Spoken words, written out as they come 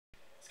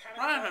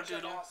Ryan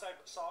O'Doodle,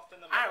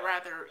 I'd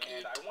rather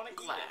eat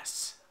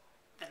glass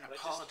than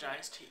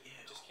apologize to you.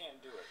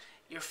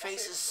 Your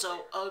face is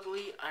so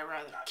ugly, I'd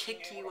rather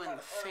kick you in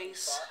the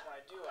face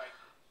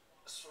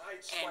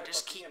and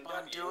just keep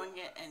on doing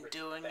it and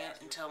doing it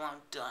until I'm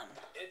done.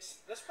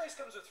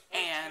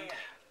 And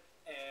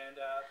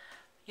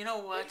you know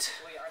what?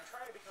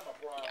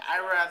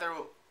 I'd rather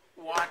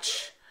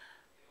watch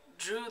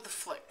Drew the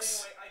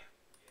Flicks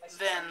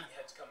than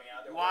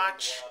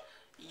watch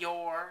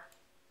your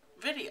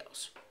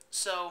videos.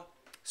 So,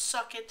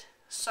 suck it,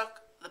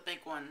 suck the big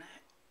one,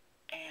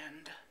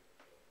 and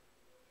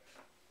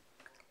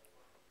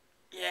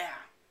yeah,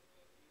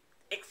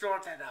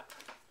 ignore that up.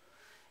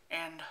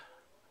 And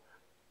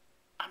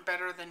I'm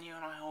better than you,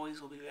 and I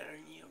always will be better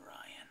than you,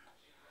 Ryan.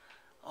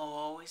 I'll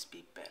always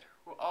be better.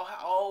 I'll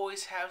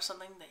always have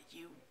something that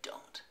you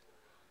don't.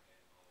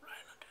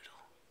 Ryan O'Doodle.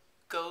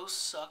 Go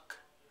suck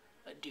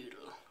a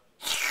doodle.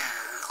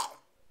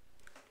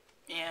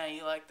 Yeah,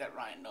 you like that,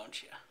 Ryan,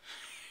 don't you?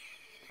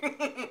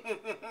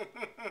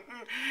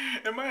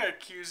 Am I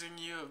accusing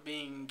you of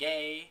being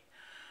gay?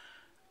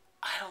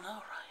 I don't know,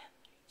 Ryan.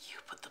 You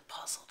put the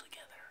puzzle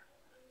together.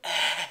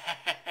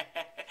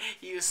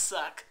 You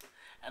suck.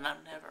 And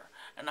I'm never,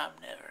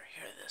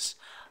 hear this,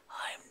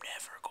 I'm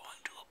never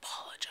going to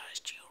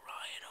apologize to you,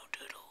 Ryan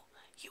O'Doodle.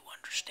 You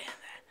understand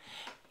that?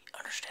 You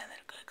understand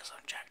that good, because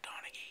I'm Jack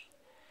Donaghy.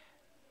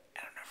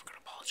 And I'm never going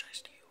to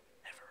apologize to you.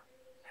 Never,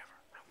 never.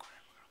 I'm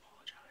never going to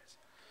apologize.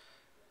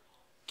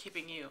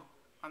 Keeping you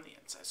on the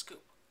inside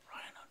scoop,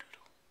 Ryan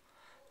O'Doodle.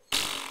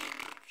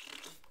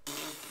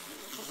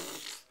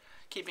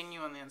 Keeping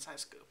you on the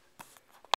inside scoop.